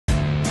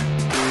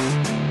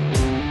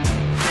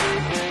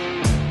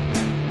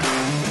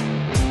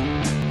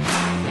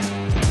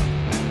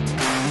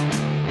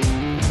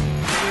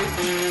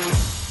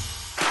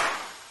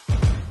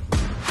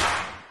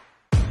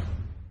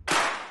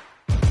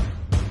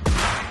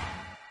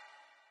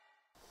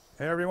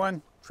Hey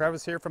everyone,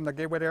 Travis here from the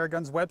Gateway to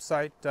Airguns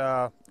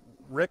website.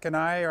 Rick and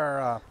I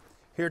are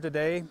here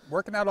today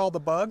working out all the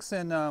bugs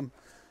and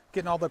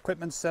getting all the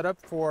equipment set up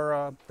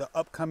for the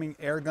upcoming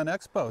Airgun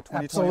Expo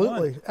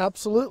 2021.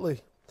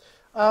 Absolutely.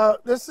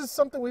 This is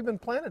something we've been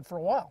planning for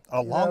a while.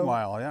 A long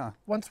while, yeah.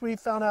 Once we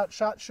found out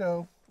SHOT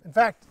Show, in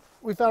fact,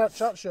 we found out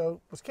SHOT Show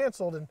was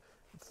canceled and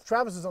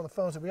Travis is on the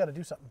phone, so we got to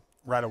do something.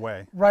 Right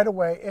away. Right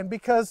away. And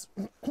because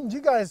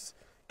you guys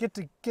get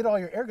to get all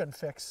your airgun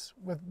fix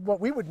with what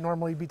we would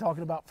normally be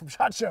talking about from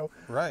SHOT Show.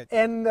 Right.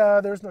 And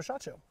there's no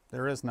SHOT Show.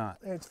 There is not.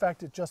 In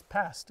fact, it just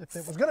passed. If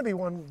it was going to be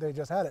one, they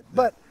just had it.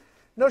 But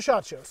no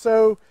SHOT Show.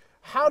 So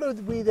how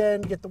did we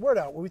then get the word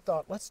out? Well, we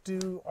thought, let's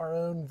do our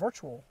own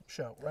virtual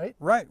show, right?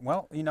 Right.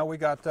 Well, you know, we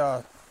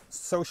got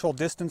social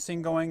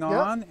distancing going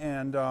on,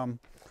 and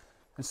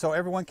so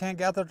everyone can't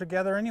gather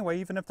together anyway,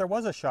 even if there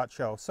was a SHOT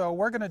Show. So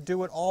we're going to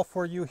do it all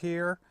for you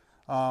here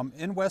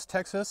in West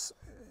Texas,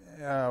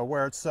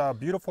 where it's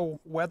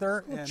beautiful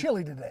weather. And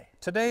chilly today.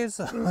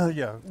 Today's,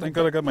 yeah, thank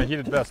God I got my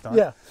heated vest on.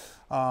 Yeah.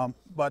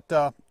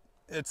 But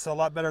it's a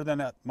lot better than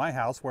at my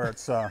house where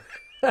it's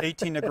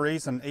 18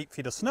 degrees and 8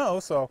 feet of snow.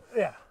 So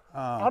yeah,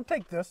 I'll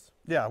take this.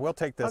 Yeah, we'll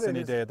take this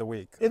any day of the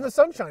week. In the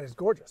sunshine, it's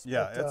gorgeous.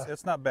 Yeah, but,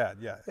 it's not bad.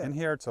 Yeah. In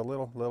here it's a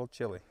little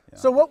chilly. Yeah.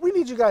 So what we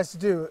need you guys to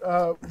do,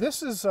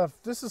 this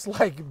is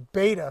like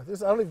beta. I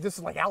don't think this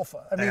is like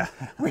alpha. I mean,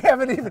 we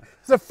haven't even.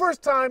 It's the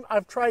first time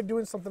I've tried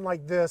doing something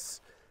like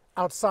this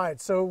outside.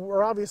 So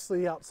we're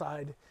obviously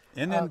outside.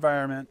 In the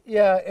environment.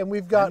 Yeah, and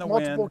we've got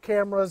multiple wind.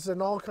 Cameras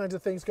and all kinds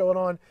of things going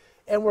on,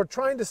 and we're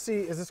trying to see,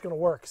 is this going to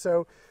work?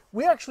 So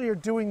we actually are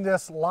doing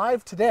this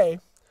live today.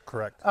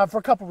 Correct. For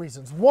a couple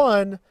reasons.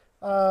 One,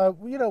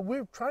 you know,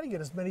 we're trying to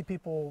get as many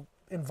people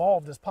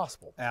involved as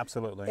possible.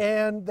 Absolutely.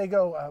 And they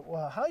go,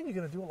 well, how are you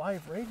going to do a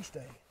live range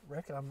day,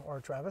 Rick or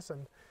Travis?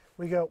 And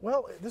we go,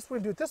 well, we're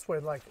going to do it this way.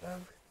 Like,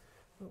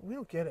 we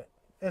don't get it.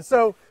 And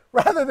so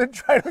rather than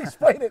try to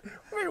explain it,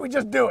 we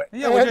just do it.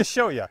 Yeah, we just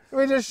show you.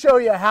 We just show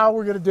you how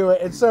we're going to do it.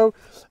 And so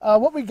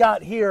what we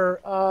got here,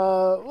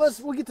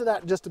 we'll get to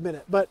that in just a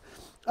minute. But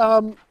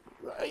I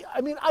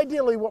mean,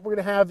 ideally what we're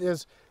going to have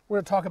is we're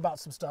going to talk about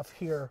some stuff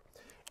here.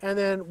 And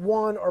then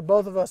one or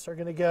both of us are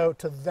going to go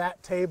to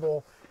that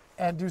table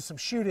and do some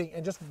shooting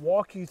and just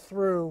walk you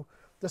through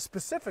the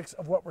specifics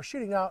of what we're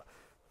shooting out.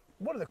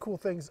 One of the cool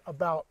things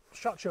about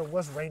SHOT Show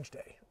was range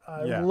day.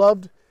 I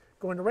loved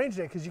going to range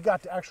day because you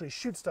got to actually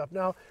shoot stuff.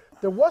 Now,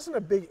 there wasn't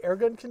a big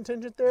airgun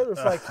contingent there. There was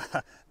like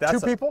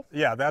 2 people.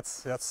 Yeah,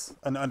 that's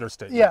an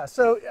understatement. Yeah,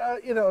 so,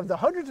 you know, of the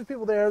hundreds of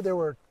people there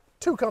were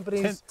 2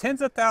 companies.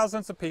 Tens of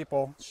thousands of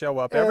people show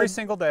up every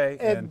single day.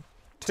 And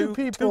two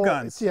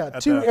guns. Yeah,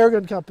 2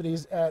 airgun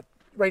companies at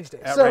range day.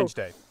 Range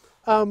day.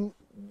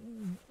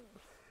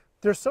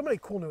 There's so many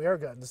cool new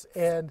airguns,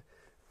 and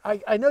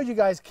I know you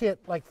guys can't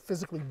like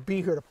physically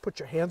be here to put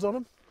your hands on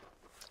them,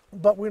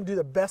 but we're gonna do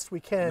the best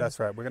we can. That's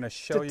right. We're gonna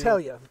show you. Tell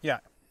you. Yeah.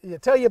 Yeah,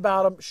 tell you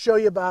about them, show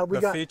you about them.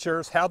 We got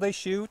features, how they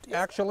shoot,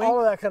 actually. All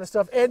of that kind of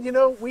stuff. And you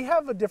know, we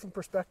have a different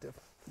perspective.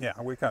 Yeah,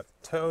 we got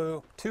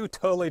two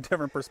totally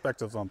different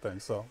perspectives on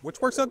things, so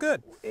which works out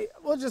good.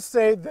 We'll just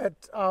say that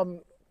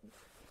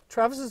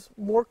Travis is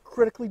more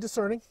critically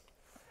discerning.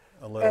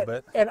 A little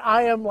bit. And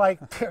I am like,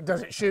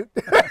 does it shoot?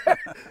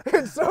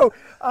 And so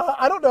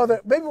I don't know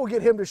that maybe we'll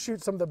get him to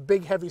shoot some of the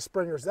big heavy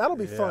springers. That'll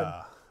be fun.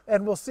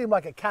 And we'll see him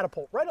like a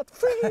catapult right up the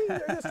free.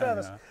 There it is,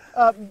 Travis.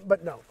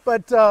 But no.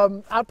 But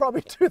I'll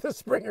probably do the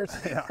springers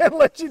and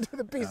let you do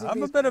the PCBs.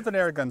 I'm a bit of an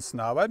airgun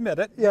snob. I admit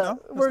it. Yeah, you know,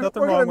 we're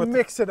going to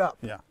mix it up.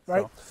 Yeah.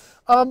 Right.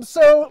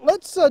 So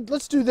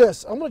let's do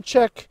this. I'm going to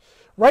check.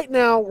 Right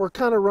now, we're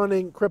kind of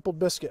running Crippled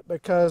Biscuit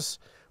because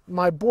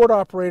my board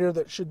operator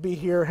that should be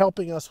here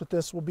helping us with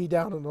this will be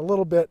down in a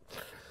little bit.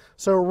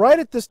 So right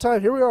at this time,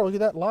 here we are. Look at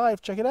that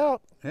live. Check it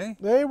out. Hey,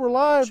 we're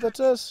live.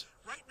 That's us.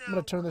 I'm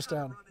going to turn this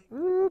down.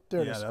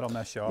 There it is. Yeah, that'll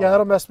mess you all up. Yeah,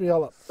 that'll mess me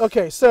all up.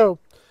 Okay, so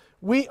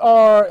we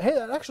are, hey,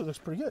 that actually looks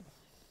pretty good.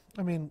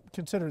 I mean,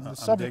 considering the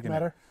subject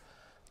matter.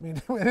 I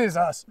mean, it is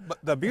us. But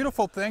the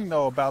beautiful thing,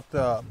 though, about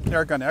the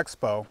Airgun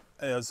Expo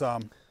is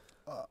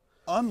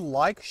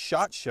unlike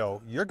SHOT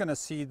Show, you're going to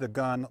see the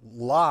gun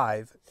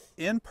live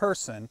in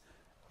person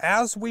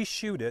as we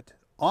shoot it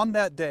on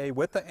that day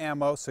with the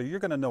ammo, so you're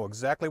going to know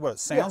exactly what it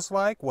sounds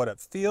like, what it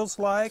feels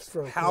like,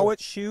 how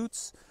it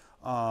shoots.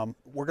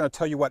 We're going to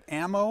tell you what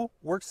ammo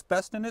works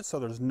best in it, so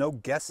there's no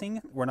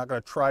guessing. We're not going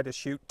to try to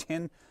shoot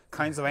 10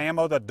 kinds of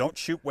ammo that don't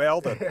shoot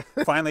well to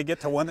finally get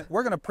to one.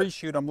 We're going to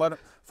pre-shoot them,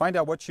 find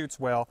out what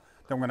shoots well.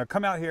 Then we're going to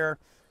come out here.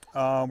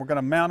 We're going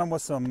to mount them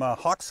with some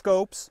Hawk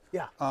scopes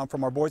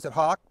from our boys at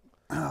Hawk.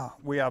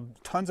 We have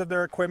tons of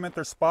their equipment,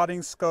 their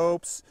spotting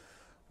scopes,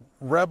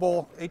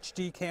 Rebel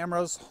HD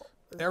cameras.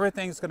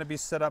 Everything's going to be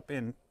set up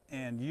and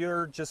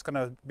you're just going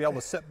to be able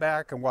to sit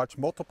back and watch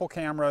multiple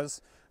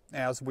cameras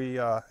as we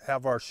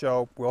have our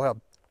show. We'll have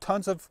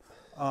tons of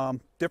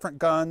different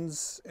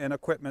guns and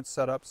equipment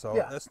set up, so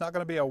it's not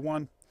going to be a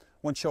one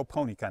show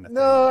pony kind of thing.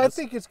 No, I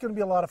think it's going to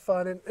be a lot of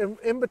fun, and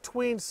in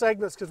between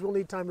segments, because we'll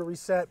need time to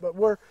reset, but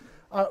we're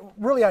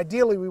really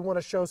ideally we want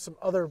to show some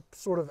other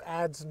sort of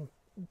ads and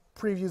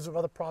previews of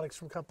other products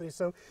from companies.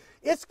 So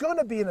it's going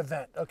to be an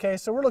event, okay?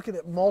 So we're looking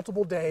at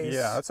multiple days.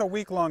 Yeah, it's a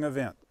week-long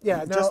event.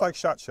 Yeah, just like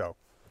SHOT Show.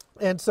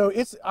 And so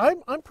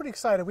I'm pretty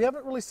excited. We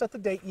haven't really set the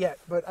date yet,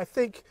 but I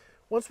think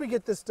once we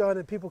get this done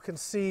and people can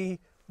see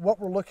what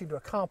we're looking to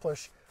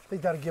accomplish, I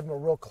think that'll give them a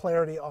real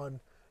clarity on,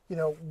 you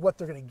know, what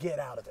they're going to get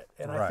out of it.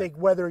 And I think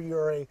whether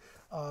you're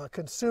a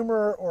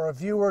consumer or a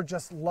viewer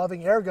just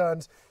loving air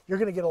guns, you're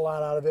going to get a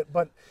lot out of it.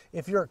 But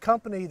if you're a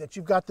company that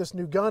you've got this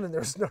new gun and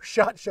there's no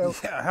SHOT Show,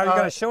 yeah, how are you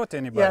going to show it to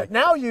anybody? Yeah,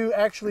 now you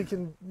actually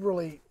can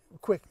really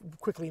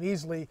quickly and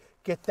easily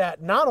get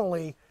that not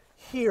only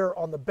here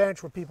on the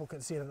bench where people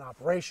can see it in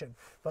operation,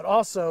 but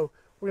also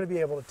we're going to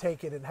be able to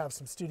take it and have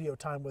some studio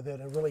time with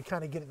it and really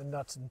kind of get at the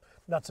nuts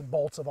and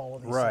bolts of all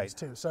of these things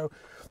too. So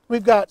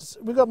we've got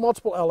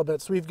multiple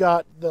elements. We've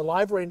got the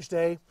live range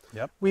day.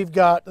 Yep. We've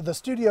got the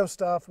studio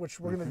stuff, which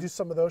we're going to do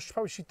some of those.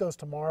 Probably shoot those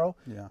tomorrow.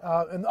 Yeah.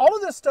 And all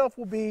of this stuff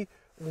will be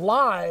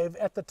live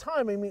at the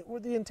time. I mean,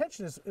 the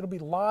intention is it'll be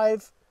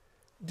live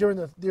during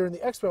the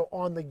expo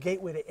on the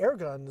Gateway to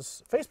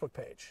Airguns Facebook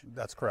page.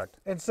 That's correct.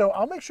 And so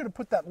I'll make sure to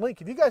put that link.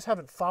 If you guys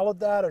haven't followed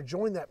that or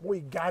joined that, well,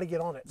 you got to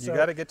get on it. You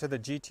got to get to the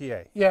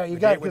GTA. Yeah, you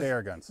got Gateway to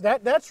Airguns.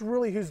 That's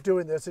really who's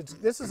doing this.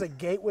 This is a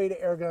Gateway to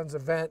Airguns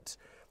event.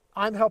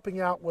 I'm helping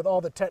out with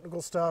all the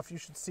technical stuff. You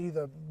should see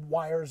the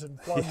wires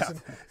and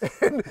plugs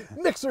and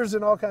mixers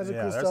and all kinds of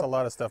cool stuff. Yeah, there's a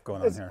lot of stuff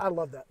going on here. I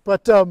love that.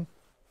 But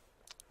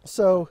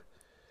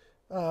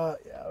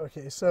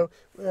okay, so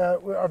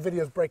our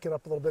video's breaking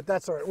up a little bit.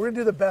 That's all right. We're going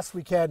to do the best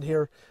we can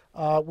here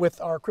with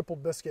our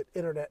crippled biscuit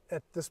internet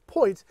at this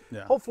point.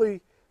 Yeah.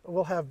 Hopefully,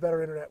 we'll have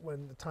better internet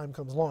when the time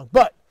comes along.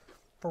 But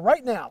for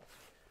right now,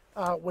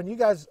 when you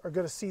guys are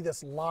going to see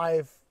this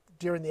live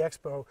during the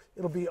expo,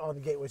 it'll be on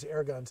the Gateway to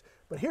Airguns.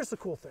 But here's the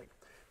cool thing.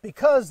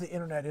 Because the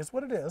internet is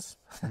what it is,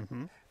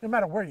 no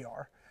matter where you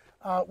are,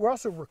 we're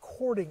also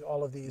recording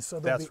all of these. So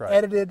they'll be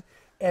edited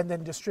and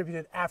then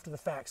distributed after the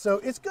fact. So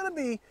it's going to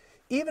be,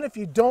 even if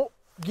you don't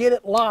get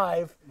it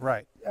live,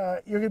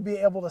 you're going to be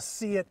able to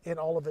see it in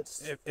all of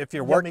its if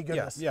you're working,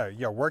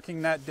 you're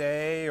working that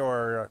day,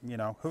 or you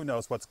know, who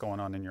knows what's going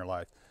on in your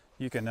life.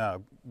 You can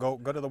go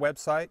to the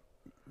website,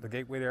 the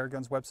Gateway to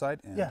Airguns website,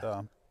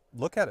 and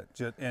look at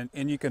it,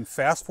 and you can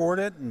fast forward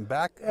it and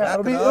back. Yeah,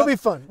 it'll be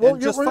fun. Well,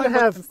 just we're going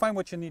to find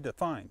what you need to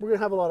find. We're going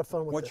to have a lot of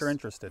fun with what this. you're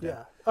interested in.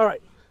 Yeah. All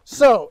right.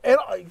 So, and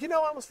you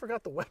know, I almost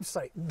forgot the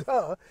website.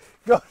 Duh.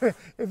 Go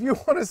if you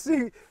want to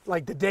see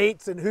like the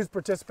dates and who's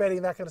participating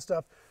and that kind of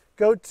stuff.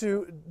 Go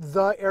to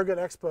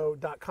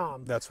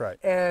theairgunexpo.com. That's right.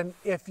 And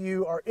if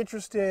you are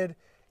interested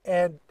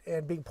and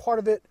being part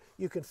of it,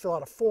 you can fill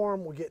out a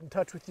form. We'll get in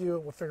touch with you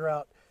and we'll figure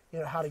out, you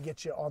know, how to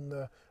get you on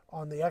the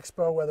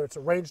expo, whether it's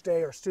a range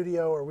day or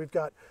studio, or we've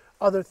got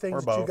other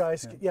things that you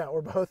guys,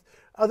 or both,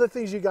 other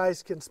things you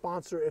guys can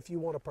sponsor if you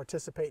want to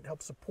participate and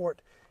help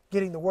support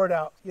getting the word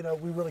out. You know,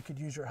 we really could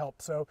use your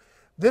help. So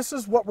this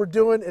is what we're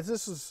doing.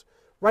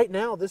 Right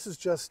now, this is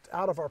just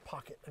out of our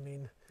pocket. I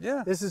mean,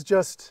 this is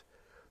just,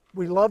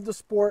 we love the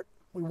sport.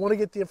 We want to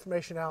get the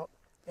information out,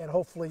 and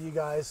hopefully you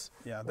guys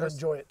will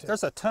enjoy it too.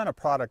 There's a ton of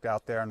product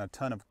out there and a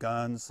ton of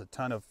guns, a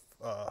ton of,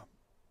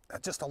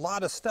 just a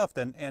lot of stuff,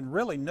 and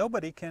really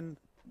nobody can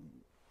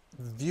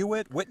view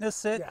it,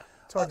 witness it,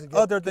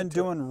 other than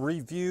doing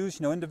reviews,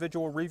 you know,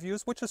 individual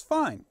reviews, which is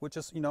fine,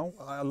 you know,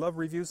 I love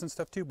reviews and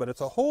stuff too, but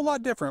it's a whole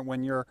lot different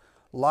when you're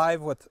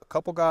live with a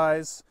couple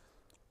guys,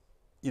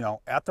 you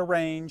know, at the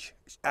range,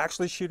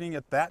 actually shooting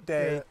it that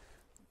day.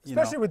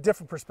 Especially with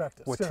different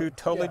perspectives. With two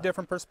totally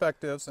different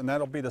perspectives, and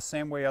that'll be the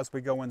same way as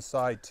we go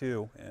inside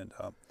too, and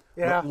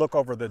look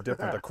over the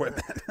different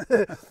equipment.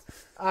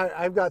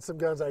 I've got some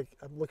guns I'm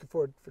looking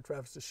forward for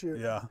Travis to shoot.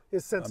 Yeah,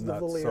 his sensitive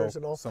little ears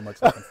and all. So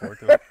much looking forward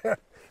to it.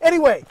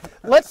 Anyway,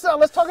 let's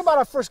talk about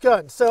our first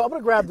gun. So I'm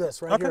going to grab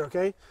this right here.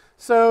 Okay.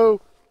 So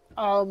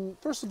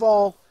first of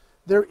all,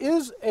 there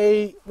is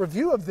a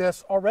review of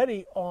this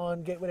already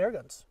on Gateway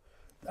Airguns.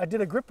 I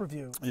did a grip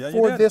review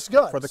for this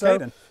gun. For the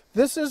Cayden.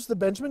 This is the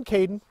Benjamin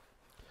Cayden.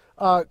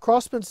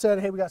 Crosman said,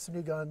 hey, we got some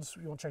new guns.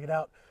 You want to check it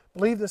out. I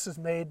believe this is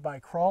made by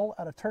Crawl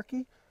out of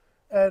Turkey.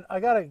 And I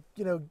got to,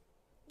 you know,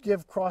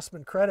 give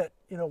Crosman credit.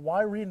 You know,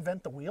 why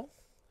reinvent the wheel?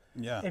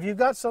 Yeah. If you've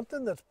got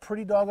something that's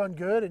pretty doggone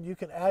good and you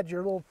can add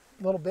your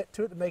little bit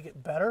to it to make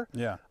it better,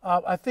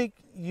 I think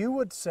you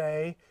would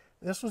say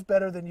this was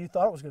better than you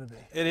thought it was going to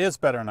be. It is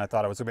better than I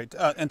thought it was going to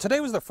be. And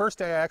today was the first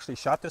day I actually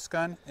shot this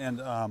gun,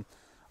 and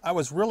I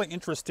was really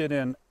interested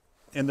in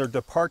their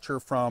departure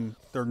from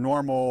their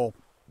normal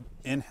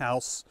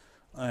in-house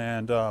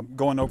and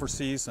going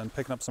overseas and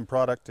picking up some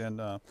product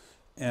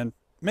and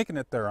making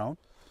it their own.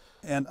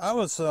 And I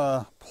was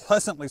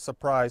pleasantly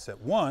surprised at,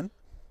 one,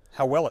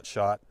 how well it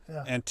shot,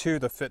 and two,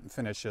 the fit and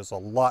finish is a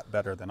lot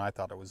better than I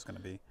thought it was going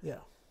to be. Yeah.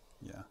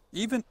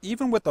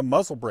 Even with the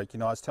muzzle brake, you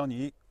know, I was telling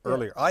you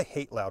earlier, I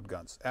hate loud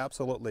guns.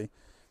 Absolutely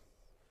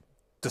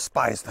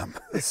despise them.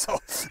 So,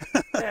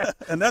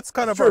 and that's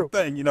kind of our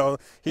thing, you know.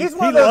 He's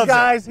one of those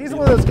guys. He's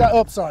one of those guys.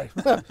 Oh, sorry.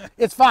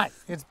 It's fine.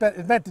 It's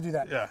meant to do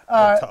that.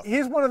 Yeah.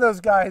 He's one of those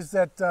guys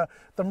that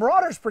the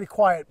Marauder's pretty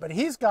quiet, but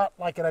he's got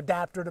like an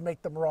adapter to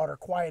make the Marauder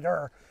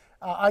quieter.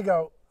 I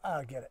go,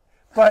 I get it.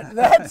 But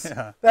that's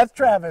that's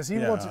Travis. He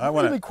wants it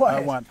really quiet.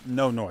 I want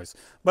no noise.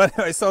 But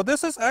anyway, so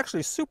this is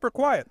actually super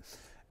quiet.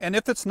 And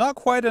if it's not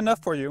quiet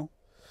enough for you,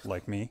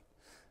 like me,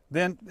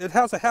 then it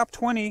has a half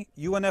 20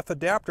 UNF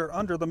adapter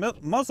under the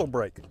muzzle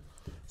brake.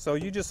 So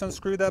you just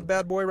unscrew that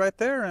bad boy right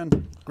there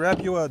and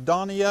grab you a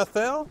Donnie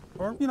FL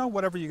or, you know,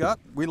 whatever you got.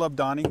 We love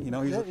Donnie. You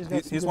know,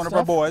 he's one of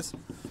our boys.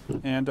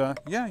 And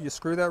yeah, you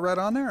screw that right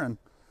on there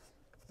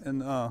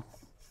and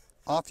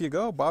off you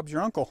go. Bob's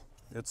your uncle.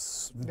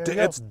 It's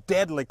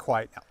deadly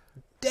quiet now.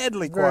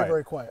 Deadly quiet. Very,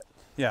 very quiet.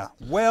 Yeah,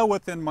 well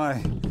within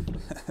my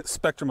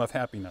spectrum of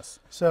happiness.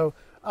 So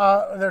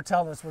they're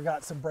telling us we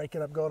got some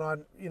breaking up going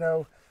on. You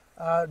know,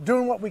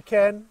 doing what we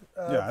can.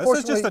 Yeah, this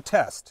is just a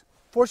test.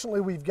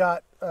 Fortunately, we've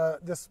got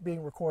this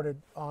being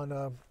recorded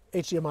on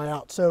HDMI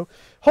out. So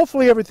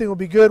hopefully everything will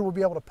be good. We'll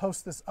be able to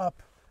post this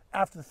up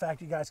after the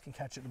fact. You guys can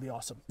catch it. It'll be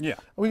awesome. Yeah.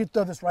 We can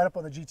throw this right up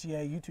on the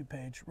GTA YouTube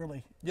page,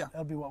 really. Yeah.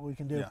 That'll be what we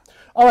can do. Yeah.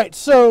 All right,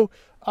 so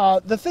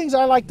the things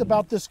I liked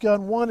about this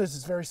gun, one is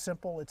it's very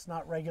simple. It's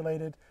not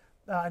regulated.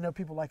 I know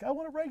people like, I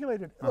want it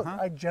regulated. Look,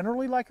 I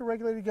generally like a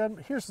regulated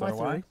gun. Here's my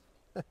theory.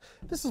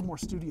 This is more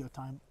studio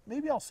time.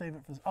 Maybe I'll save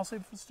it for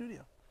the studio.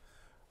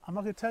 I'm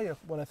not going to tell you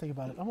what I think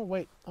about it. I'm going to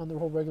wait on the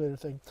whole regulator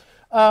thing.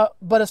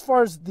 But as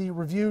far as the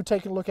review,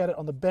 taking a look at it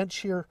on the bench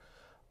here,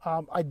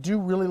 I do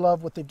really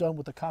love what they've done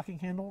with the cocking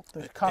handle.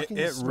 The cocking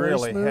is very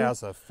smooth. It really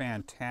has a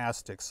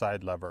fantastic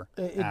side lever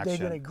action. They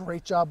did a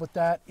great job with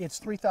that. It's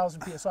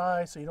 3,000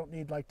 PSI, so you don't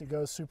need like to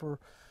go super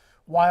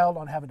wild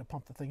on having to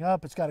pump the thing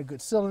up. It's got a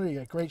good cylinder. You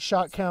got great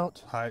shot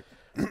count. High,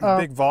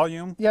 big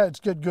volume. Yeah, it's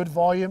good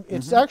volume.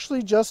 It's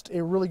actually just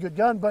a really good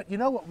gun. But you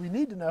know what we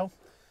need to know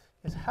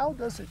is how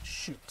does it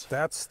shoot?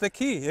 That's the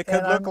key. It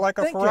could look like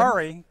a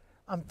Ferrari.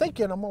 I'm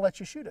thinking I'm going to let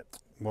you shoot it.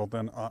 Well,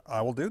 then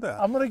I will do that.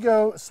 I'm going to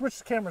go switch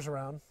the cameras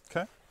around.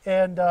 Okay.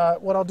 And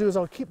what I'll do is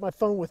I'll keep my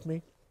phone with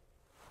me,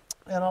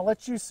 and I'll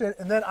let you sit.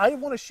 And then I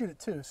want to shoot it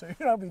too, so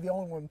you're not going to be the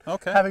only one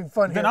having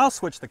fun here. Then I'll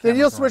switch the cameras. Then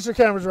you'll switch the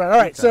cameras around. All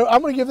right. So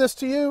I'm going to give this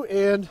to you,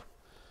 and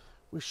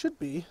we should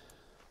be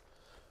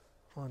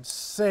on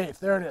safe.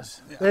 There it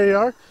is. Yeah. There you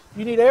are.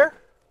 You need air?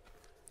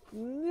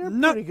 You're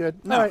pretty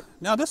good. No. All right.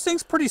 Now this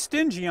thing's pretty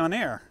stingy on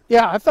air.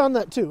 Yeah, I found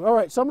that too. All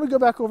right, so I'm going to go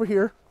back over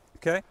here.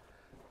 Okay.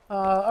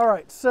 All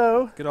right,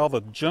 so get all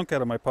the junk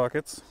out of my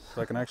pockets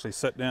so I can actually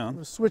sit down. I'm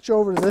going to switch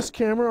over to this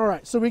camera. All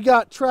right, so we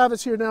got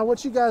Travis here now.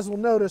 What you guys will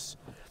notice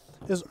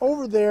is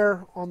over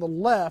there on the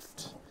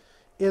left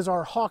is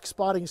our Hawk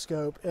spotting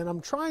scope, and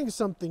I'm trying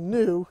something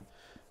new,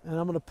 and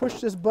I'm going to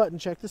push this button.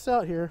 Check this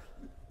out here.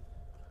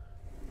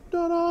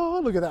 Ta-da!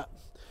 Look at that.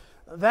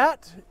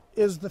 That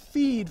is the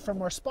feed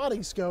from our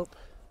spotting scope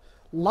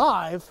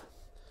live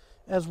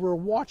as we're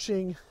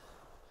watching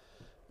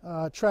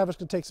Travis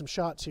can take some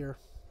shots here.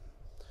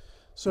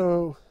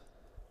 So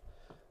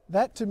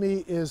that to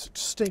me is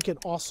stinking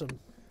awesome.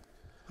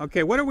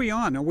 Okay, what are we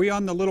on? Are we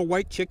on the little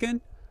white chicken?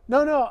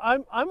 No,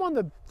 I'm on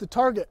the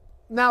target.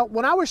 Now,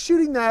 when I was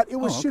shooting that, it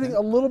was shooting a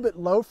little bit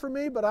low for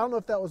me, but I don't know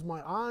if that was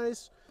my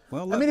eyes.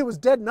 Well, I mean, it was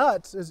dead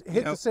nuts. It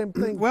hit the same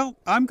thing. Well,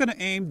 I'm going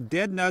to aim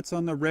dead nuts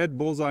on the red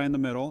bullseye in the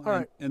middle,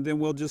 and then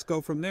we'll just go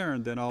from there.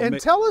 And then I'll. And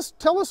tell us,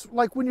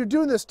 like when you're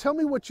doing this, tell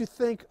me what you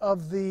think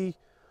of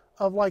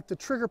like the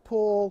trigger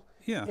pull.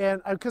 Yeah.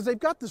 And because they've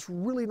got this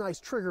really nice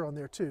trigger on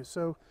there too.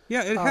 So.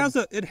 Yeah,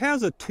 it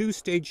has a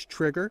two-stage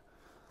trigger.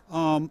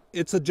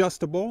 It's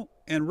adjustable,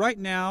 and right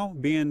now,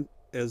 being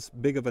as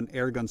big of an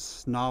airgun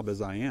snob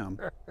as I am,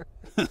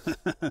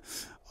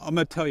 I'm going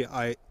to tell you,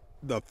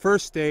 the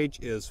first stage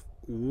is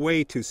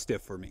way too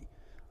stiff for me.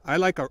 I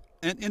like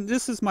and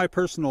this is my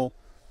personal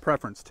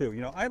preference too.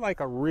 You know, I like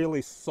a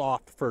really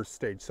soft first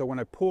stage. So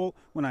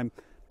when I'm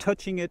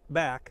touching it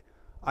back,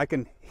 I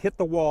can hit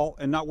the wall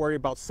and not worry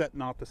about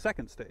setting off the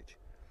second stage.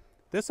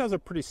 This has a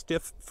pretty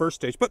stiff first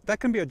stage, but that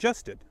can be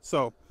adjusted.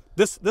 So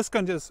this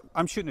gun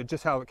I'm shooting it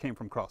just how it came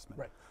from Crosman.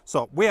 Right.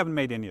 So we haven't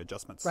made any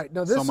adjustments. Right.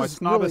 No, so my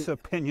snobbish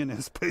opinion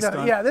is based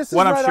on this is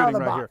what I'm right shooting out of the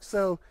right box. here.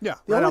 So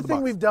the only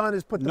thing we've done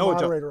is put the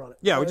moderator on it.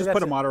 Yeah, we just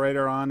put a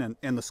moderator on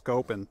and the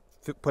scope and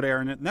put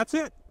air in it, and that's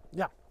it.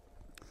 Yeah.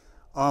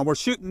 We're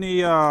shooting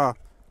the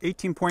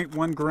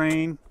 18.1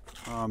 grain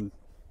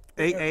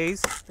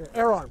AAs.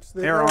 Air arms.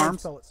 Air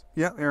arms pellets.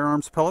 Yeah, air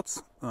arms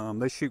pellets.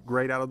 They shoot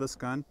great out of this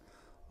gun.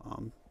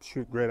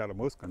 Shoot great out of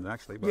most guns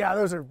actually. But, yeah,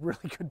 those are really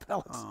good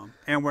pellets.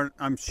 And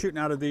I'm shooting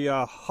out of the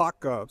Hawk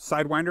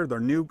Sidewinder,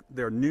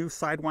 their new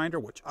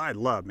Sidewinder, which I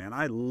love, man.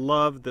 I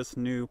love this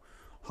new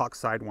Hawk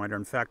Sidewinder.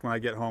 In fact, when I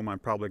get home, I'm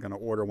probably going to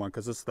order one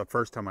because this is the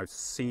first time I've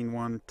seen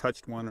one,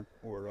 touched one,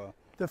 or.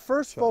 The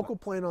first focal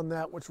plane on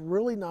that, what's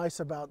really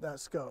nice about that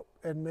scope,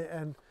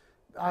 and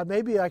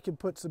maybe I could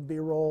put some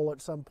B-roll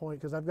at some point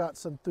because I've got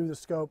some through the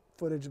scope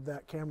footage of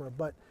that camera,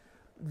 but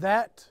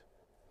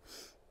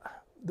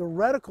the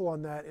reticle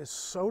on that is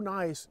so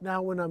nice.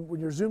 Now when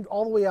you're zoomed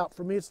all the way out,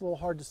 for me it's a little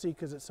hard to see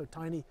because it's so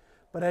tiny,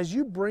 but as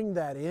you bring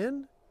that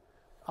in,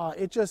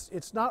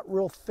 it's not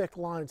real thick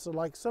lines. So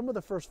like some of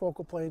the first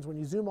focal planes, when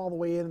you zoom all the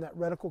way in and that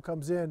reticle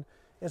comes in,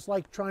 it's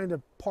like trying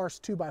to parse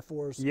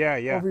 2x4s Yeah,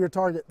 yeah. over your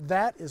target.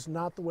 That is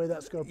not the way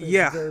that scope is.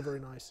 Yeah. It's very, very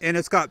nice. And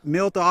it's got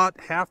mil dot,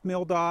 half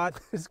mil dot,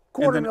 It's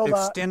quarter and then mil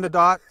dot. extended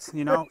dots,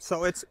 you know.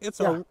 So it's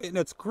Yeah. and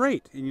it's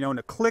great, you know, and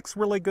it clicks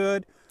really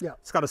good. Yeah.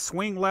 It's got a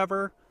swing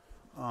lever.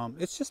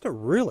 It's just a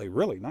really,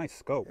 really nice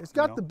scope. It's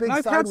got you know? the big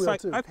And side wheel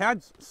too. I've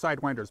had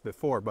sidewinders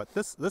before, but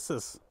this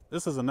is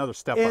another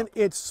step And up.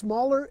 it's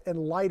smaller and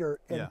lighter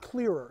and Yeah.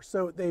 clearer.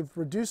 So they've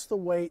reduced the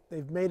weight.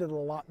 They've made it a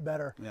lot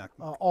better Yeah.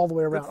 all the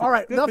way around. All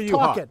right, Good enough for you,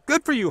 talking. Hawk.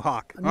 Good for you,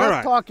 Hawk. Enough All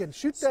right. talking.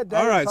 Shoot that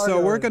down. All right,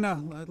 so we're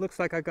gonna. It looks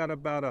like I got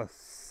about a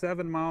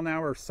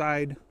 7-mile-an-hour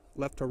side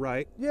left to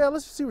right. Yeah,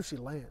 let's see where she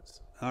lands.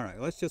 All right,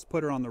 let's just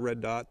put her on the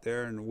red dot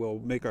there, and we'll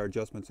make our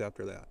adjustments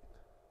after that.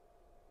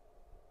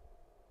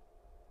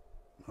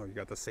 Oh, you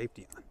got the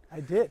safety on. I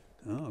did.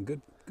 Oh,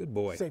 good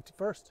boy. Safety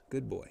first.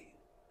 Good boy.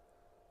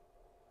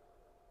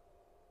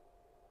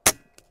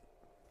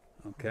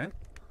 Okay.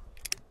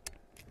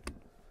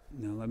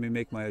 Now let me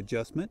make my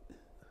adjustment.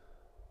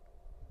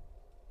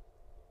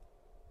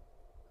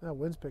 That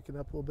wind's picking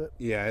up a little bit.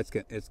 Yeah,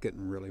 it's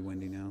getting really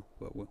windy now,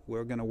 but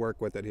we're gonna work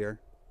with it here.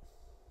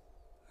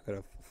 I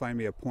gotta find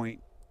me a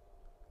point.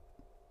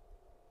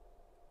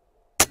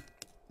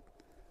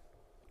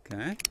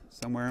 Okay,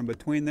 somewhere in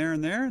between there,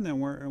 and then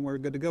we're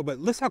good to go. But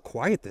listen how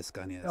quiet this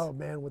gun is. Oh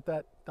man, with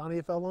that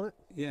Donnie FL on it.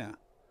 Yeah.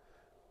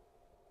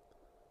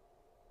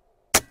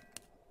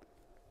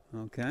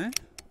 Okay.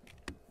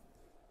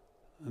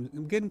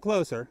 I'm getting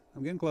closer.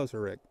 I'm getting closer,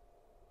 Rick.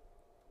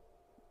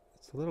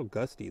 It's a little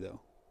gusty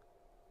though.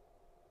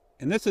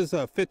 And this is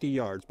 50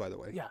 yards, by the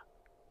way. Yeah.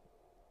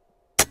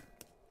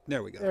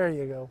 There we go. There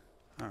you go.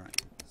 All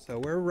right. So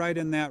we're right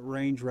in that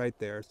range right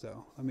there.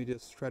 So let me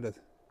just try to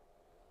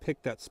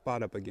pick that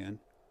spot up again.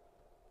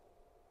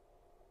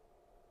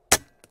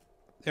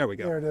 There we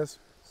go. There it is.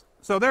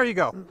 So there you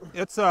go.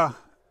 It's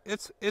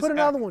Put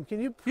another one.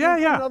 Can you? Yeah,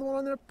 put yeah. Another one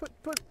on there.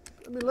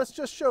 I mean, let's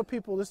just show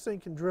people this thing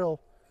can drill.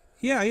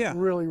 Yeah, yeah.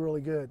 Really,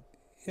 really good.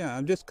 Yeah,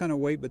 I'm just kind of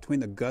waiting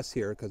between the gusts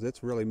here because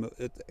it's really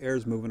the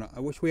air's moving. I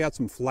wish we had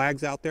some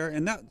flags out there,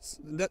 and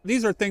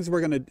these are things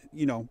we're going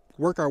to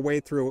work our way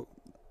through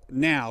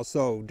now.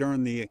 So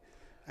during the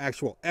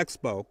actual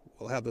expo,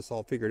 we'll have this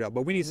all figured out.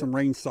 But we need some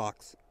rain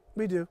socks.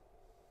 We do.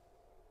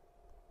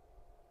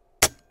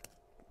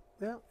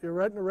 Yeah, you're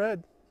right in the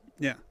red.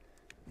 Yeah,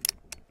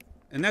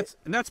 and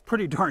that's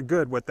pretty darn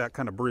good with that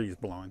kind of breeze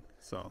blowing.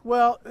 So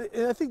well,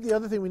 and I think the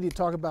other thing we need to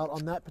talk about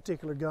on that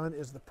particular gun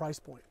is the price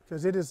point,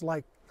 because it is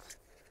like,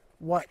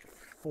 what,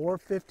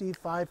 $450,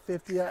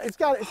 $550? It's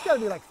got to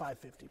be like $550. Probably.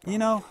 You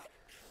know,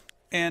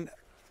 and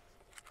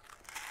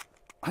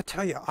I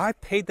tell you, I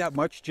paid that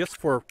much just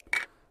for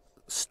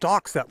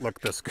stocks that look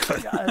this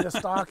good. Yeah, the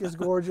stock is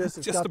gorgeous.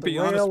 It's Just got to the be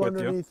honest rail with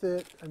you. underneath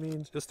it. I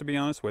mean, Just to be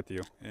honest with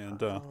you,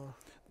 and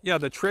yeah,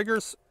 the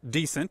trigger's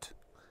decent.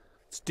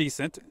 It's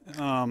decent.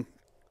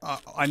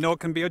 I know it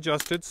can be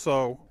adjusted,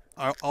 so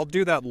I'll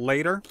do that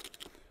later.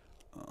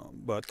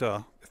 But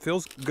it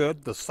feels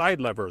good. The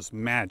side lever is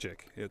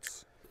magic.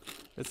 It's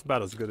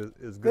about as good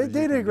as they you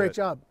did can a great get.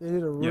 job. They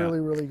did a really,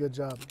 really good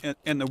job.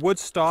 And the wood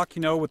stock,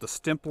 with the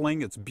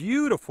stimpling, it's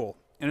beautiful.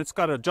 And it's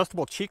got an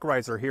adjustable cheek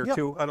riser here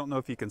too. I don't know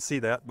if you can see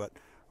that, but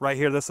right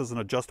here, this is an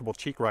adjustable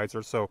cheek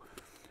riser. So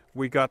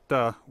we got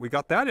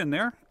that in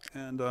there,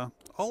 and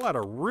all at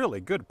a really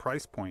good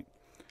price point.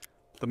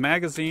 The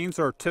magazines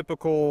are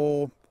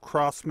typical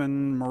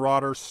Crosman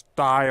Marauder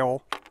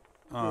style.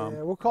 Yeah,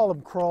 we'll call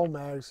them crawl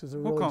mags because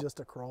they're really just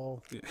a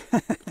crawl.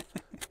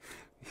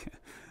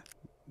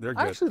 They're good.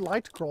 I actually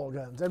liked crawl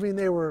guns. I mean,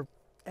 they were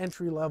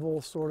entry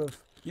level sort of.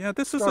 Yeah,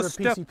 this is a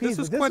step. PCPs, This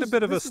is but quite a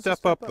bit of a this is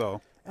step up,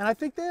 though. And I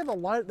think they have a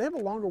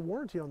longer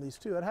warranty on these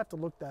too. I'd have to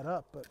look that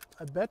up, but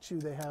I bet you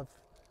they have.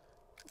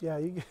 Yeah,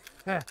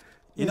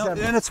 You know,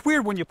 and it's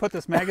weird when you put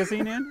this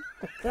magazine in,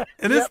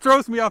 and this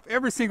throws me off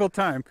every single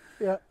time.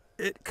 Yeah.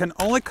 It can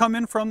only come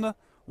in from the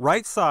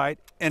right side,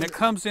 and it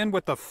comes in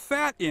with the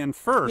fat end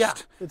first. Yeah,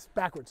 it's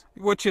backwards.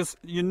 Which is,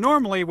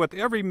 normally with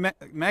every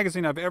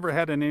magazine I've ever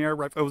had in an air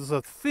rifle, it was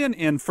a thin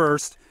end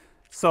first.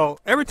 So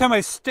every time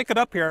I stick it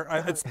up here,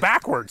 it's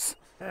backwards.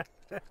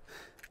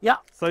 Yeah.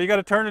 So you got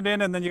to turn it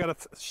in, and then you got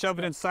to shove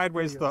it in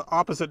sideways the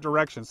opposite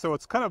direction. So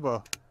it's kind of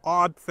a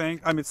odd thing.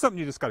 I mean, it's something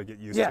you just got to get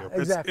used to.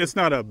 Exactly. It's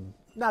not a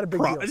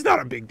big deal. It's not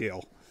a big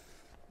deal.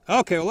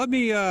 Okay, well let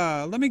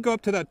me go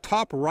up to that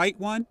top right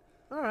one.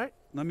 All right.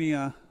 Let me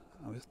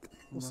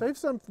We'll save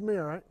some for me.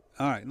 All right.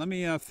 All right, let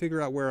me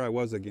figure out where I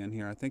was again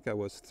here. I think I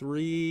was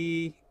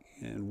 3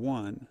 and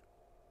 1.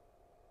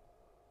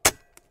 Oh,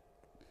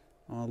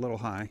 a little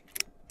high.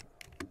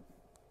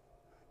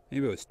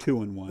 Maybe it was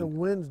 2 and 1. The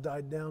wind's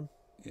died down.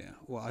 Yeah,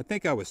 well, I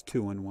think I was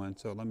 2 and 1.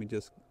 So let me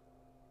just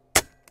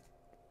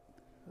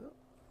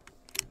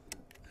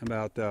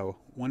about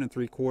 1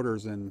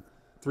 3/4 and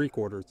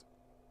 3/4.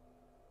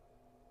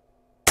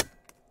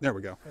 There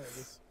we go. There it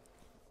is.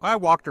 I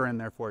walked her in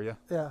there for you.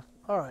 Yeah.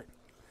 All right.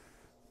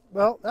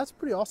 Well, that's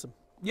pretty awesome.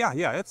 Yeah,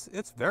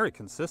 it's very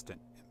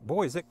consistent.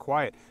 Boy, is it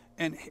quiet.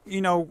 And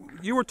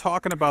you were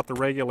talking about the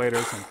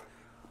regulators,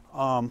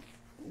 and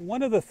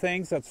One of the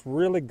things that's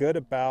really good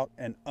about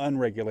an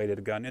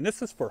unregulated gun, and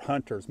this is for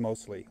hunters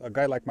mostly, a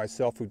guy like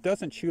myself who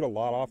doesn't shoot a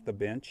lot off the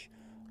bench.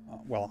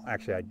 Well,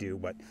 actually I do,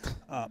 but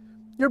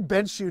Your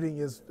bench shooting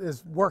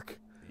is work.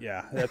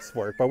 yeah, that's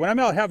work. But when I'm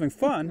out having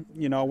fun,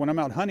 you know, when I'm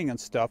out hunting and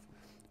stuff,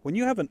 when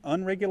you have an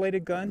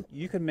unregulated gun,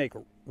 you can make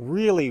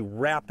really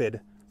rapid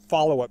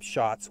follow-up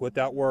shots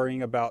without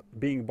worrying about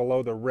being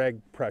below the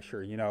reg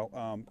pressure, you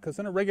know, because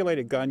in a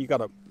regulated gun, you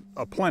got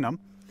a plenum,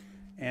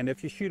 and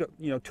if you shoot,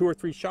 you know, 2 or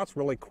 3 shots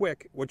really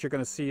quick, what you're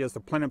going to see is the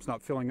plenum's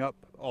not filling up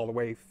all the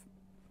way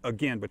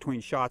again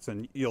between shots,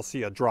 and you'll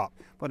see a drop.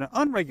 But an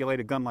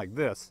unregulated gun like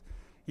this,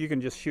 you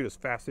can just shoot as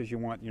fast as you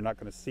want. You're not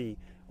going to see,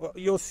 well,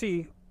 you'll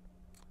see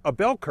a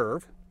bell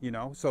curve, you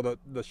know, so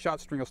the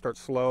shot string will start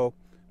slow,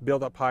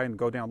 build up high and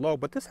go down low,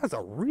 but this has a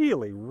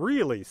really,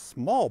 really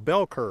small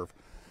bell curve.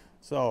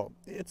 So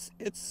it's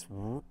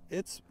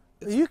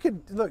You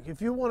can look,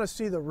 if you want to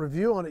see the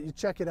review on it, you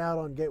check it out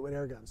on Gateway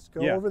Airguns.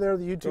 Go over there to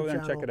the YouTube go there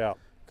channel. And check it out.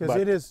 Because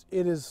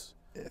it is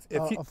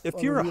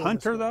if you're a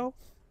hunter though,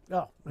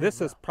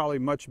 this is no. probably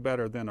much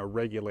better than a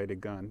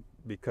regulated gun,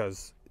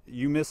 because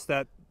you miss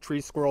that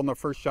tree squirrel in the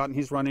first shot and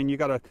he's running, you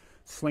got to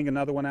sling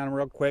another one at him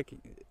real quick.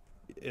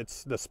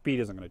 The speed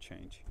isn't going to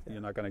change.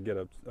 You're not going to get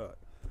a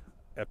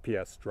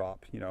FPS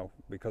drop, you know,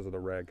 because of the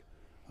reg.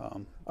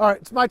 All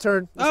right, it's my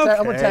turn.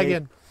 I'm going to tag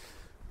in.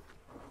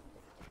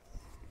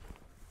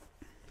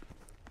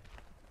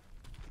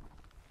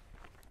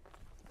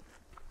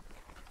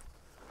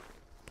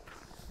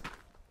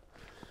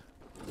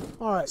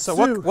 All right, So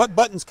Sue, what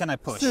buttons can I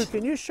push? Sue,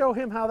 can you show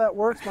him how that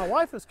works? My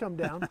wife has come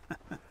down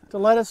to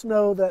let us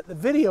know that the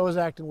video is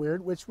acting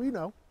weird, which we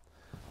know.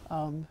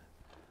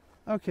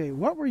 Okay,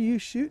 what were you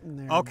shooting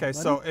there? Okay, buddy?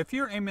 so if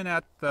you're aiming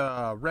at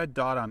the red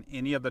dot on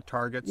any of the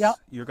targets, Yep.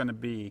 you're going to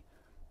be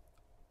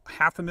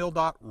 1/2 mil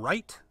dot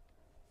right,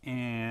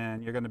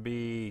 and you're going to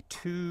be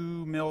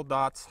 2 mil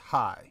dots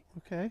high.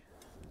 Okay.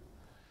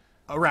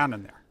 Around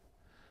in there.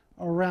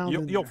 Around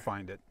in You'll there.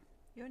 find it.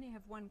 You only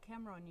have one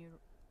camera on you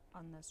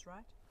on this,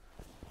 right?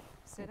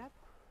 Set up?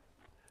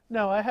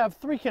 No, I have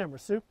 3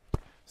 cameras, Sue.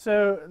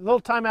 So, a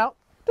little timeout.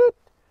 Doot.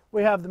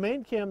 We have the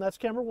main cam, that's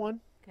camera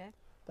 1. Okay.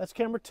 That's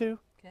camera 2.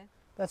 Okay.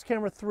 That's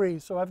camera 3.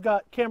 So I've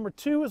got camera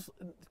 2 is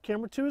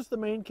the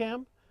main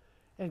cam,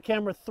 and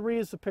camera 3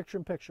 is the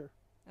picture-in-picture.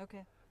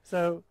 Okay.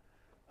 So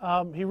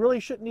he really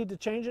shouldn't need to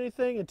change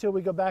anything until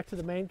we go back to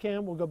the main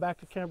cam. We'll go back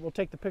to camera. We'll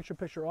take the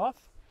picture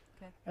off,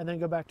 Okay. and then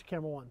go back to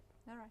camera 1.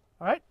 All right.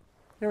 All right.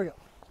 Here we go.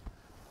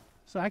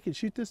 So I can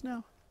shoot this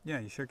now. Yeah,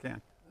 you sure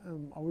can.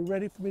 Are we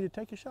ready for me to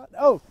take a shot?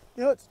 Oh,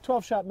 you know, it's a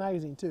 12-shot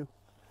magazine too.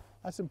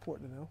 That's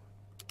important to know.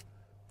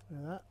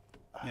 Look at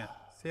that. Yeah.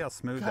 See how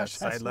smooth Gosh, that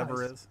that's side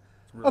lever nice. is?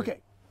 It's really, Okay.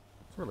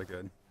 It's really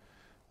good.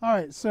 All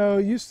right. So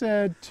you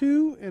said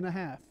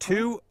 2.5.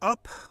 2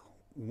 up,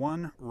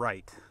 1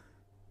 right.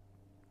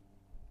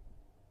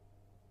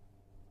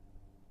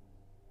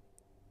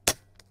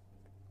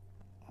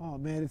 Oh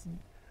man,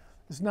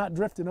 it's not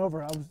drifting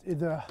over. I was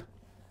the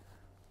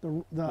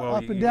Well,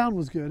 up and down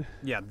was good.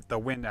 Yeah, the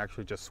wind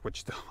actually just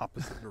switched the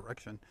opposite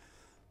direction.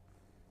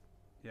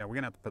 Yeah, we're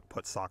going to have to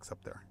put socks up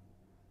there.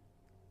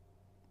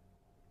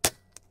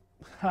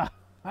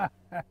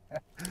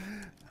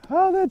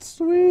 Oh, that's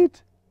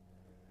sweet.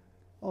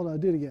 Hold on,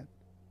 do it again.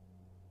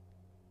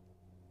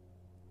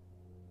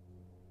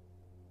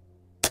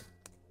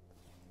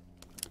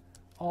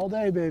 All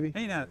day, baby.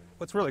 Hey, now,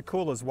 what's really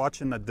cool is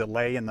watching the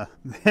delay in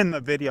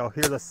the video,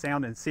 hear the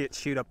sound and see it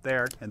shoot up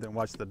there, and then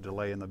watch the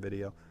delay in the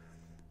video.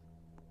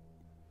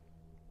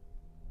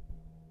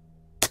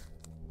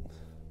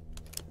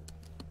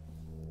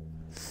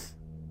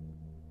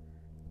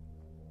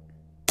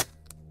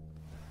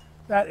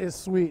 That is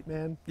sweet,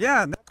 man.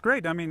 Yeah, that's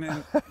great. I mean,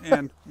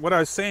 and what I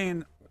was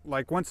saying,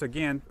 like, once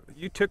again,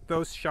 you took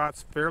those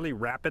shots fairly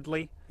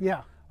rapidly.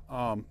 Yeah.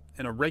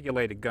 In a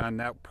regulated gun,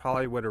 that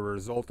probably would have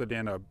resulted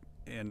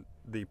in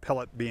the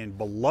pellet being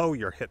below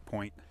your hit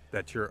point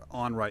that you're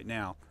on right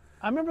now.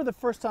 I remember the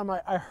first time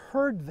I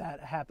heard that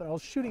happen. I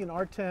was shooting an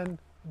R10,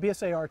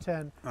 BSA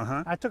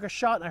R10. I took a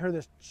shot and I heard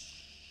this,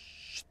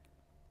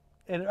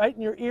 and right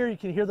in your ear you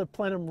can hear the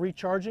plenum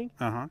recharging.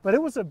 But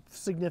it was a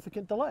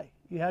significant delay.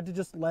 You had to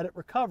just let it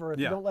recover. If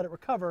you don't let it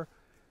recover,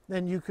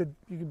 then you could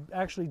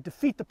actually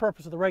defeat the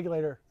purpose of the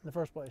regulator in the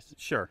first place.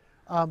 Sure.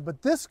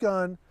 But this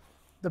gun,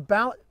 the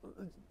balance.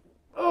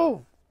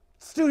 Oh,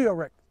 studio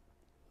Rick.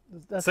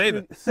 Save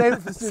it. Save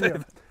it for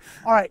studio.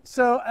 All right,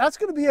 so that's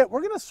going to be it.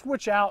 We're going to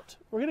switch out.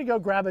 We're going to go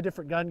grab a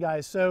different gun,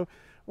 guys. So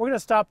we're going to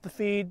stop the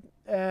feed,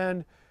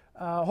 and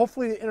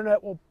hopefully the internet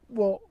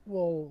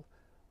will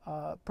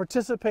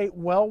participate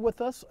well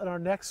with us at our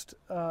next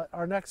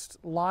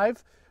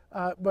live.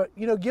 But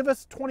you know, give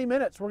us 20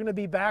 minutes. We're going to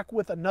be back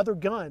with another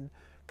gun,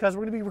 because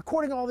we're going to be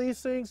recording all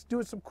these things,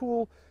 doing some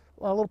cool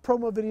little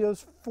promo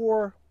videos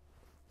for,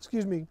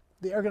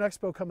 the Airgun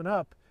Expo coming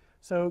up.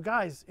 So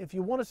guys, if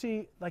you want to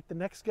see like the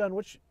next gun,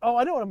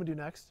 I know what I'm gonna do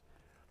next.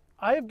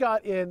 I have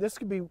got in, this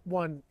could be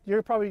one,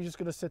 you're probably just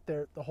gonna sit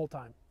there the whole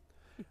time.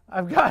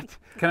 I've got.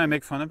 Can I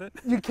make fun of it?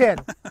 You can.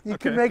 You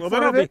Okay, can make well,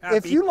 fun then of I'll it be if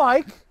happy. you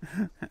like.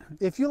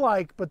 If you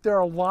like, but there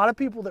are a lot of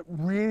people that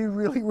really,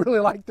 really, really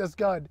like this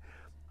gun.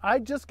 I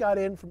just got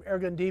in from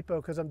Airgun Depot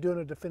because I'm doing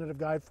a definitive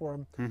guide for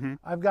them. Mm-hmm.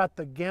 I've got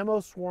the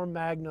Gamma Swarm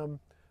Magnum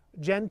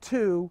Gen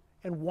 2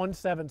 and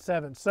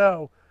 177.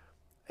 So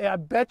I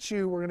bet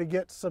you we're going to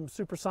get some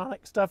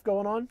supersonic stuff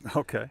going on.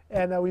 Okay.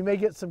 And we may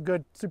get some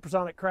good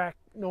supersonic crack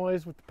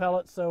noise with the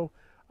pellets. So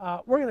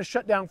we're going to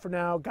shut down for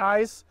now.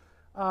 Guys,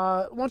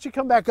 why don't you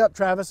come back up,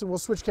 Travis, and we'll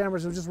switch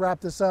cameras and we'll just wrap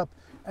this up.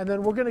 And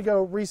then we're going to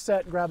go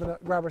reset and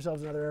grab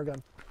ourselves another air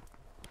gun.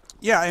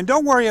 Yeah, and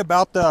don't worry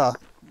about the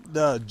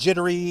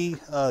jittery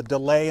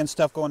delay and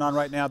stuff going on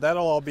right now.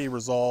 That'll all be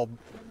resolved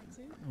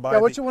by Yeah,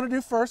 what you want to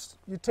do first,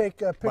 you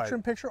take a by-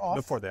 picture-in-picture off.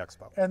 before the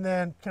expo. And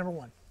then camera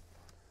 1.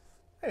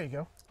 There you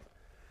go.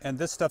 And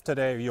this stuff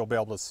today you'll be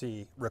able to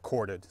see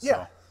recorded.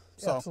 Yeah,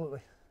 So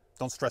absolutely.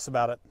 don't stress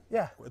about it.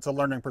 Yeah. It's a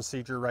learning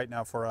procedure right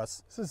now for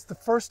us. This is the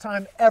first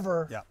time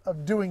ever Yeah.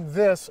 of doing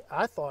this,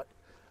 I thought,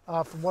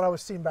 from what I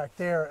was seeing back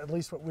there, at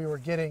least what we were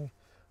getting,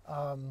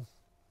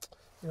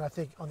 you know, I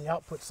think on the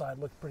output side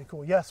looked pretty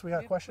cool. Yes, we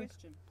got a question?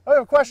 Oh, you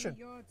have a question.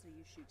 How many yards are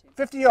you shooting?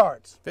 50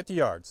 yards. 50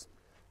 yards.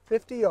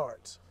 50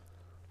 yards.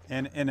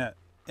 And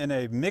in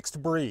a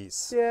mixed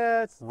breeze.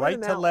 Yeah, it's in Right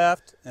and to out.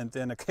 left and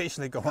then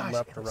occasionally going Gosh,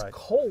 left to it's right.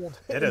 cold.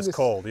 It In is this-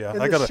 cold, yeah.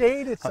 In I the gotta-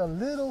 shade, it's a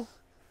little.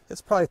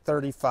 It's probably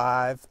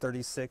 35,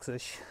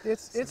 36-ish.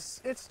 It's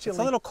chilly. It's a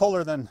little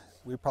colder than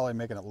we're probably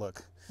making it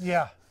look.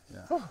 Yeah.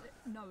 No,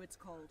 it's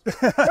cold.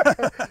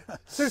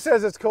 Sue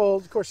says it's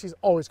cold. Of course, she's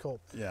always cold.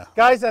 Yeah.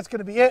 Guys, that's going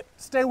to be it.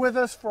 Stay with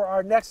us for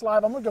our next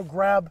live. I'm going to go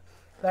grab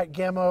that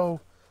Gamma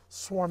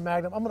Swarm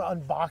Magnum. I'm going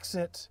to unbox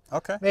it.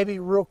 Okay. Maybe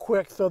real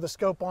quick, throw the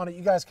scope on it.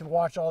 You guys can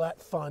watch all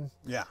that fun.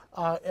 Yeah.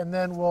 And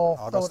then we'll.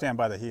 I'll throw go it- stand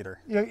by the heater.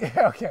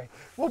 Yeah, okay.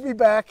 We'll be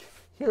back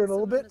here in a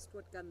little bit. Honest,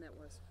 what gun that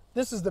was?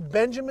 This is the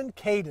Benjamin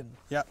Cayden.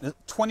 Yeah,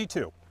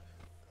 22.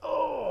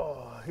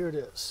 Oh, here it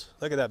is.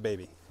 Look at that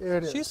baby. Here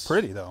it is. She's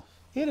pretty though.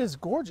 It is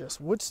gorgeous.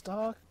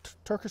 Woodstock,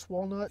 Turkish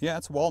walnut. Yeah,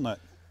 it's walnut.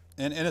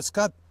 And it's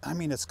got, I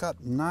mean, it's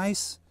got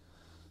nice,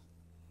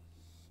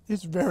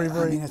 It's very, I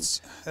very. mean,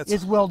 It's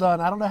it's well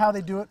done. I don't know how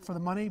they do it for the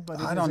money, but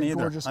it I is don't a either.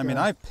 gorgeous I mean,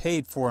 gun. I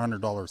paid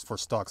 $400 for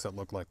stocks that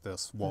look like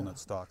this, walnut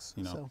stocks,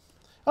 you know. So,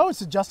 oh, it's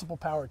adjustable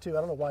power too.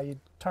 I don't know why you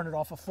turn it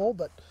off a full,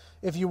 but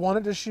if you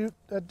wanted to shoot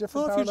at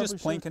different Well, power if you're just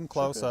levels, blinking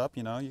close up,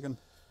 you know, you can.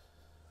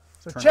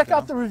 So turn check it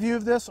out down. the review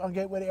of this on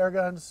Gateway to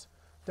Airguns,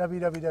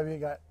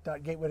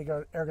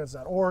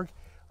 www.gatewaytoairguns.org.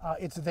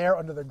 It's there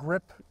under the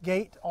grip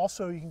gate.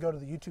 Also, you can go to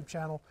the YouTube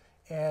channel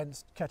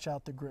and check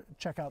out the grip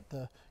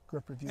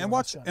review. And on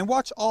watch this gun. and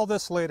watch all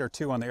this later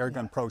too on the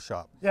Airgun Pro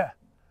Shop. Yeah.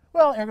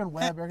 Well, Airgun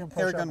Web, Airgun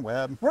Pro Airgun Shop.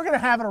 Web. We're gonna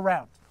have it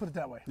around. Put it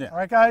that way. Yeah. All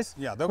right, guys.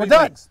 Yeah, there'll We're be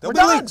done. links. There'll We're be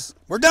done. links.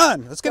 We're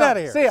done. Let's get out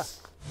of here. See ya.